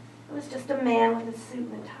 It was just a man with a suit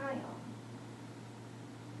and a tie on.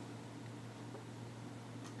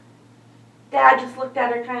 Dad just looked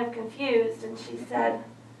at her kind of confused, and she said,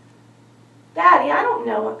 Daddy, I don't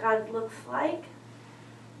know what God looks like.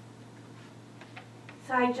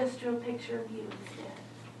 So I just drew a picture of you instead.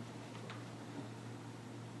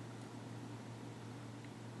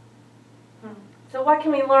 So what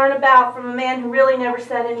can we learn about from a man who really never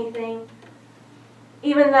said anything?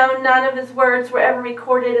 Even though none of his words were ever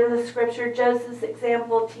recorded in the scripture, Joseph's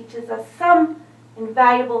example teaches us some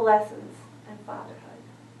invaluable lessons in fatherhood.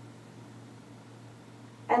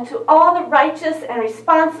 And to all the righteous and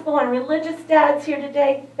responsible and religious dads here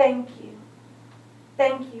today, thank you.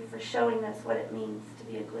 Thank you for showing us what it means to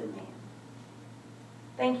be a good man.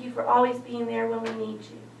 Thank you for always being there when we need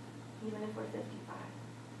you, even if we're 55.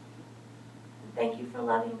 And thank you for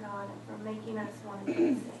loving God and for making us want to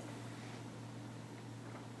be saved.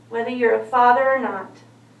 Whether you're a father or not,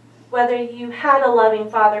 whether you had a loving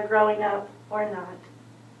father growing up or not,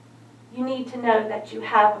 you need to know that you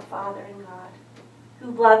have a Father in God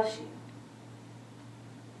who loves you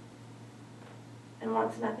and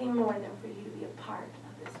wants nothing more than for you to be a part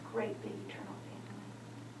of this great big eternal family.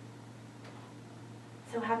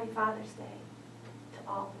 So happy Father's Day to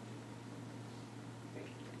all of you.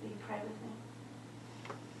 Will you pray with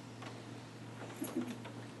me?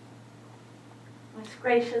 Most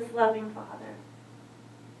gracious, loving Father,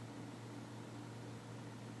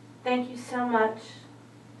 thank you so much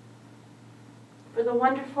for the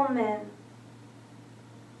wonderful men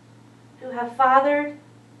who have fathered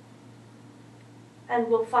and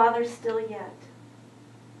will father still yet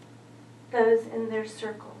those in their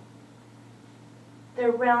circle,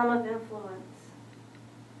 their realm of influence.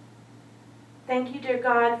 Thank you, dear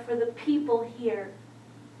God, for the people here,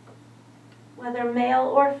 whether male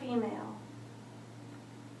or female,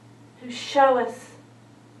 who show us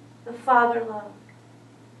the Father love,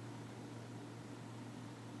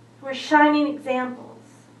 who are shining examples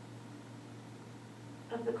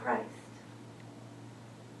of the Christ.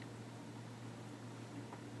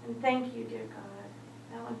 And thank you, dear God,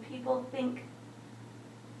 that when people think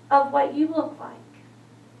of what you look like,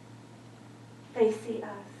 they see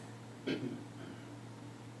us.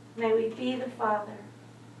 May we be the Father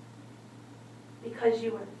because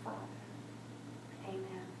you are the Father.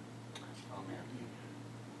 Amen.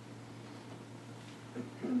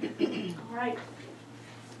 Amen. All right.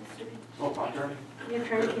 Mr. B. Oh, my turn. Your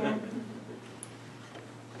turn again.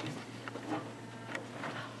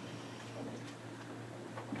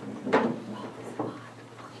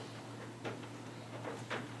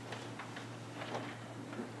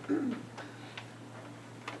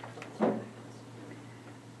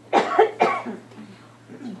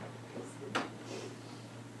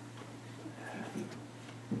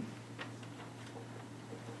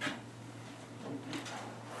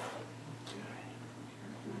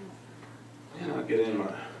 I'll get in my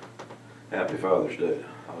happy Father's Day to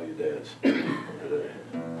all you dads today.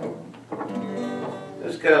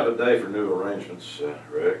 This is kind of a day for new arrangements,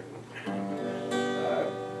 Rick.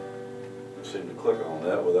 seem to click on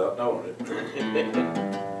that without knowing it.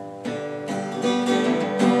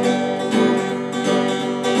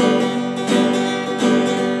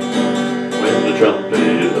 When the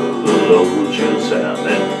trumpet of the Lord shall sound,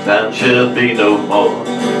 and time shall be no more,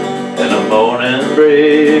 and the morning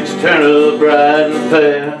breaks turn up bright and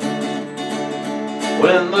fair.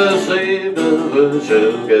 When the saved of us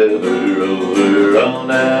shall gather over on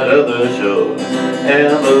that other shore,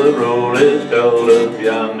 and the roll is called up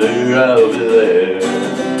yonder, I'll be there.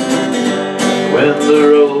 When the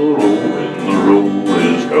roll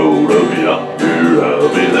is called up yonder, I'll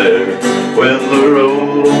be there. When the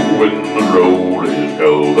roll is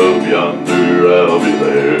called up yonder, I'll be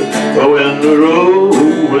there. When the roll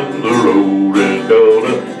is called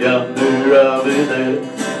up yonder, I'll be there.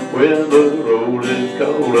 When the roll is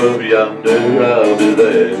called up yonder, I'll be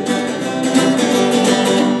there.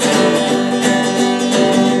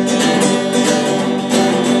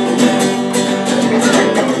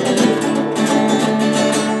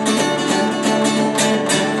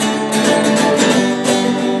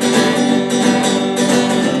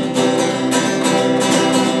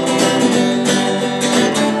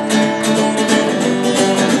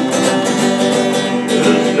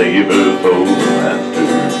 Before the master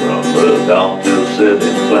from the dawn till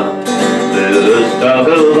setting sun, let us talk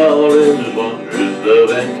of all his wondrous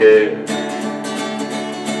love and care.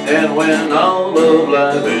 And when all of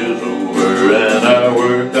life is over and our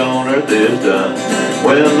work on earth is done,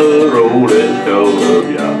 when the roll is called up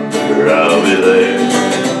yonder, I'll be there.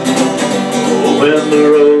 Oh, when the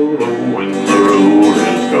roll is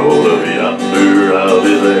called up yonder, I'll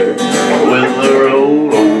be there. When the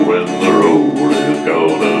roll is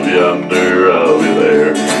called up yonder, I'll be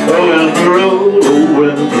there. Oh, when the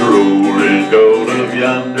roll is called up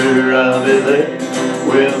yonder, I'll be there.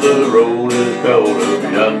 When the roll is called up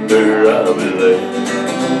yonder, I'll be there.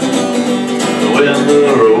 When the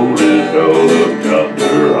roll is called up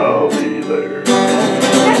yonder, I'll be there.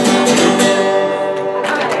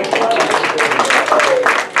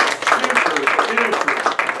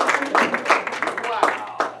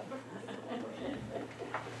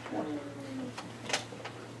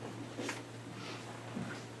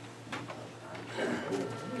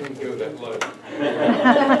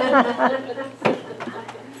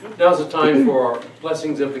 Now's the time for our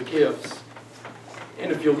blessings of the gifts.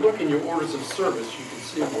 And if you look in your orders of service, you can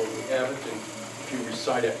see where we have it, and if you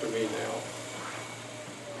recite after me now.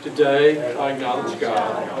 Today, I acknowledge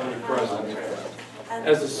God, omnipresent,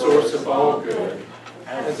 as the source of all good,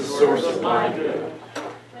 as the source of my good.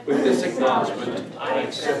 With this acknowledgement, I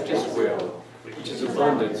accept His will, which is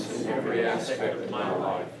abundance in every aspect of my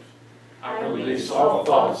life. I release all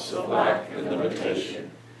thoughts of lack and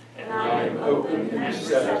limitation, and I am open and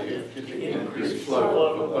receptive to the increased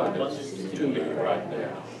flow of abundance to me right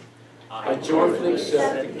now. I joyfully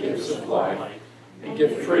accept the gifts of life and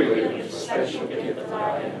give freely of the special gift that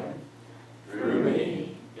I am. Through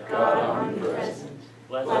me, God omnipresent,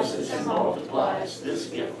 blesses and multiplies this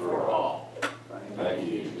gift for all.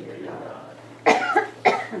 Thank you, dear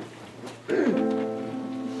God.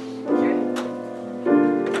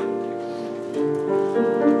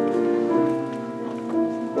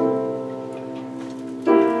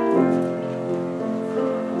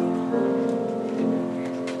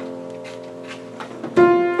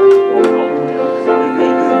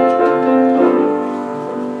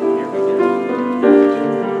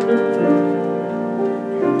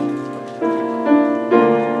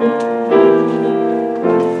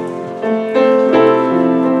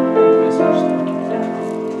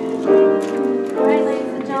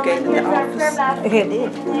 Okay, I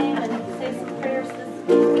did. And say some prayers this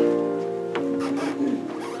week.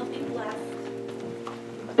 We'll be blessed.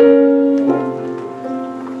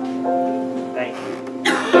 Thank you.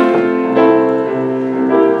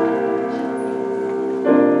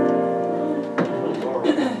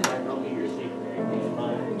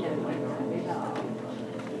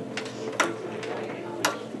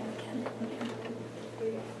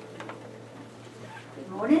 Good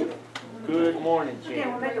morning. Good morning, Okay,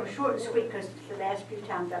 Jim. we'll make them short and sweet because the last few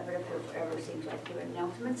times I've been up here forever, it seems like doing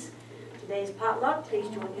announcements. Today's potluck, please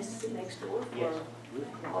join us next door Yes.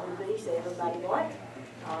 for all the goodies that everybody bought.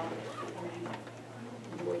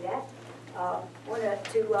 Enjoy that.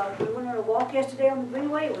 We went on a walk yesterday on the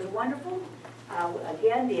Greenway, it was wonderful.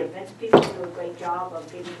 Again, the events people do a great job of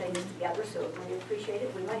getting things together, so really appreciate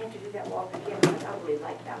it. We might have to do that walk again, because I really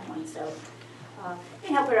like that one, so.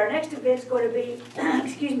 Anyhow, but our next event's going to be,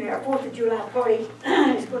 excuse me, our 4th of July party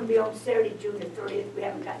is going to be on Saturday, June the 30th. We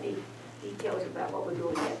haven't got any details about what we're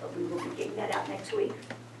doing yet, but we will be getting that out next week.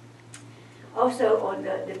 Also, on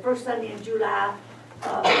the first Sunday in July,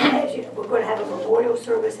 We're going to have a memorial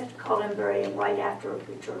service at Cullenberry, and right after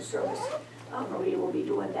the church service, Maria will be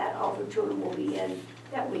doing that. All of her children will be in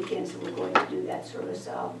that weekend, so we're going to do that service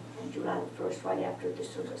on July the 1st, right after the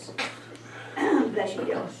service. Bless you,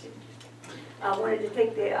 Bill. I wanted to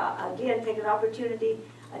take an opportunity.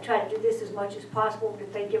 I try to do this as much as possible to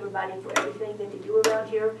thank everybody for everything that they do around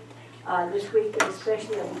here. This week, and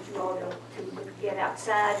especially, I want you all to look again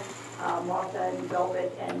outside. Martha and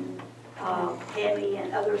Velvet and Tammy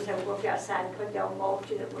and others have worked outside and put down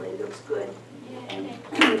mulch, and it really looks good. And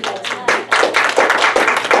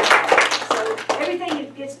so everything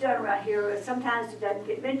that gets done around here, sometimes it doesn't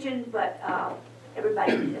get mentioned, but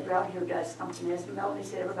everybody around here does something. As Melanie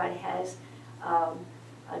said, everybody has a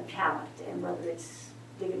talent, and whether it's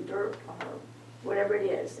digging dirt or whatever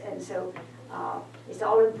it is. And so it's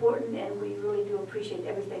all important, and we really do appreciate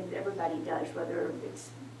everything that everybody does, whether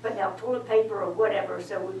it's putting out toilet paper or whatever,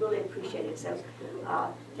 so we really appreciate it. So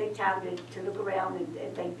take time to look around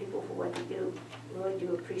and thank people for what they do. We really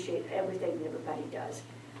do appreciate everything that everybody does.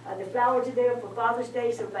 The flowers are there for Father's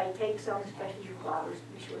Day, so everybody take some, especially your flowers.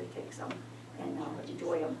 Be sure to take some and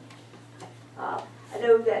enjoy them. I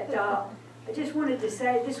know that I just wanted to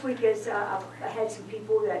say this week is I had some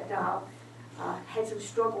people that had some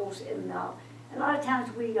struggles, and a lot of times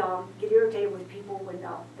we get irritated with people when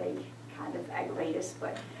they kind of aggravate us,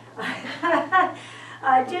 but and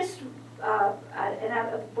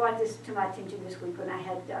I brought this to my attention this week when I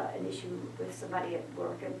had an issue with somebody at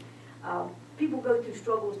work, and people go through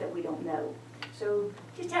struggles that we don't know. So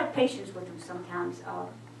just have patience with them sometimes. I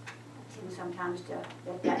tend sometimes to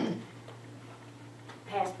let that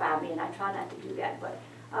pass by me, and I try not to do that, but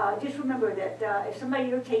just remember that if somebody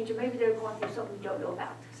irritates you, maybe they're going through something you don't know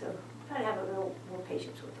about. So try to have a little more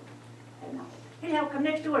patience with them. And anyhow, come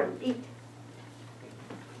next door and eat.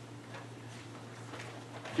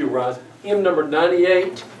 If you rise, hymn number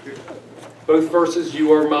 98, both verses,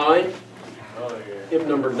 You Are Mine. Oh, yeah. Hymn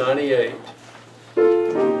number 98,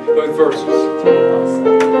 both verses.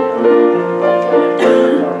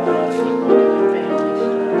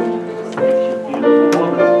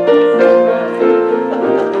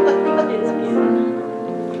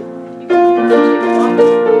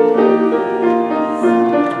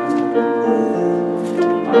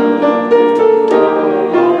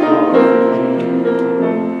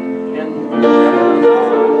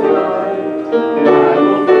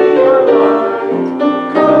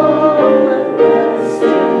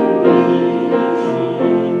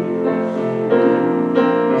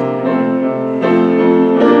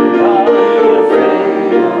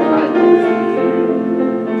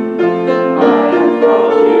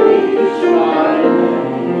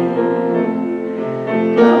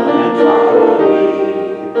 Try